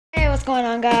what's going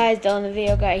on, guys? Dylan the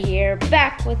Video Guy here,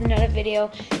 back with another video.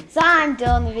 So I'm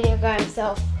Dylan the Video Guy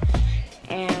himself,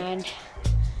 and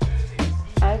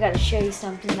I gotta show you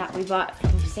something that we bought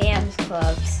from Sam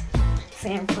Club,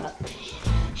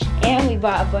 and we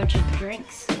bought a bunch of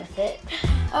drinks with it.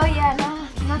 Oh yeah, no,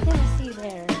 nothing to see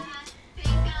there.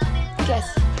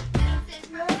 Guess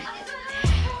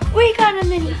we got a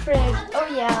mini fridge. Oh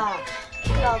yeah,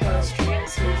 look at all those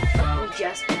drinks we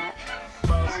just bought.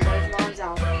 And there's mom's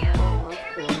alcohol, of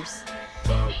course.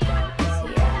 So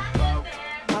yeah,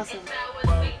 awesome.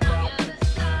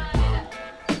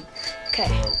 Okay. I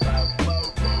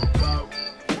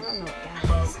don't know what that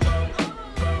is.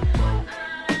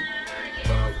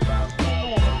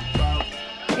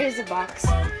 Whatever. Here's the box.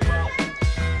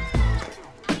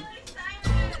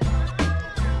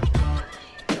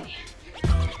 Okay.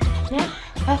 Now,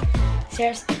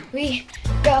 upstairs we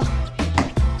go.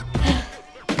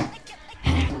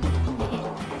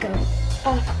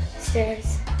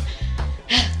 Upstairs.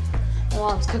 My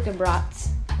mom's cooking brats.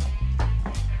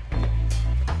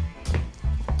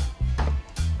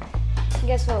 And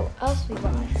guess what else we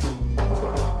bought?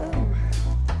 Boom.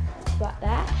 Bought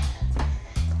that.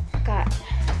 Got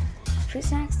fruit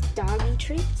snacks, doggy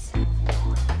treats.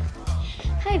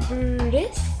 Hi,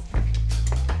 Brutus.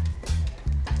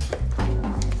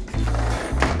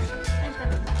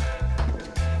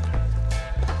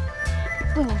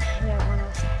 Boom. Yeah, one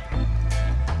else.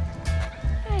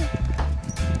 Okay.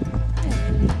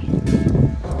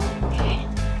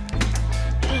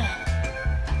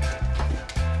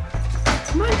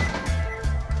 Come on.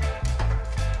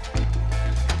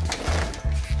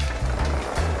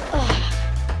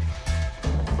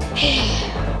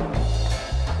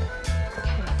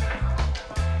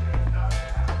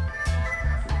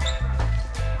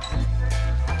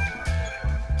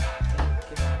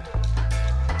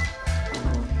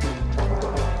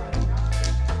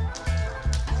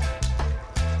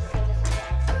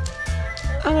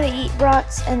 I'm gonna eat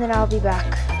brats and then I'll be back.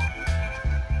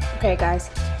 Okay, guys,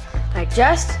 I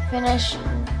just finished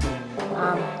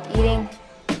eating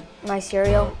my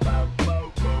cereal,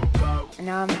 and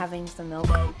now I'm having some milk.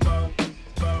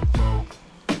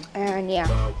 And yeah.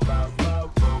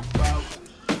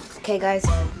 Okay, guys,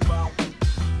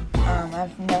 I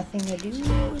have nothing to do,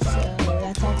 so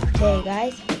that's all for today,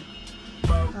 guys.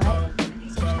 Alright,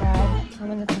 subscribe,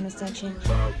 comment in the comment section,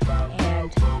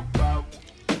 and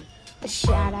a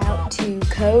shout out to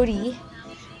Cody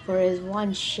for his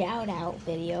one shout out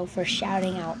video for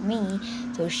shouting out me.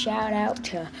 So shout out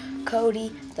to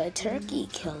Cody the Turkey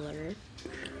Killer,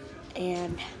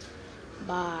 and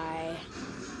bye.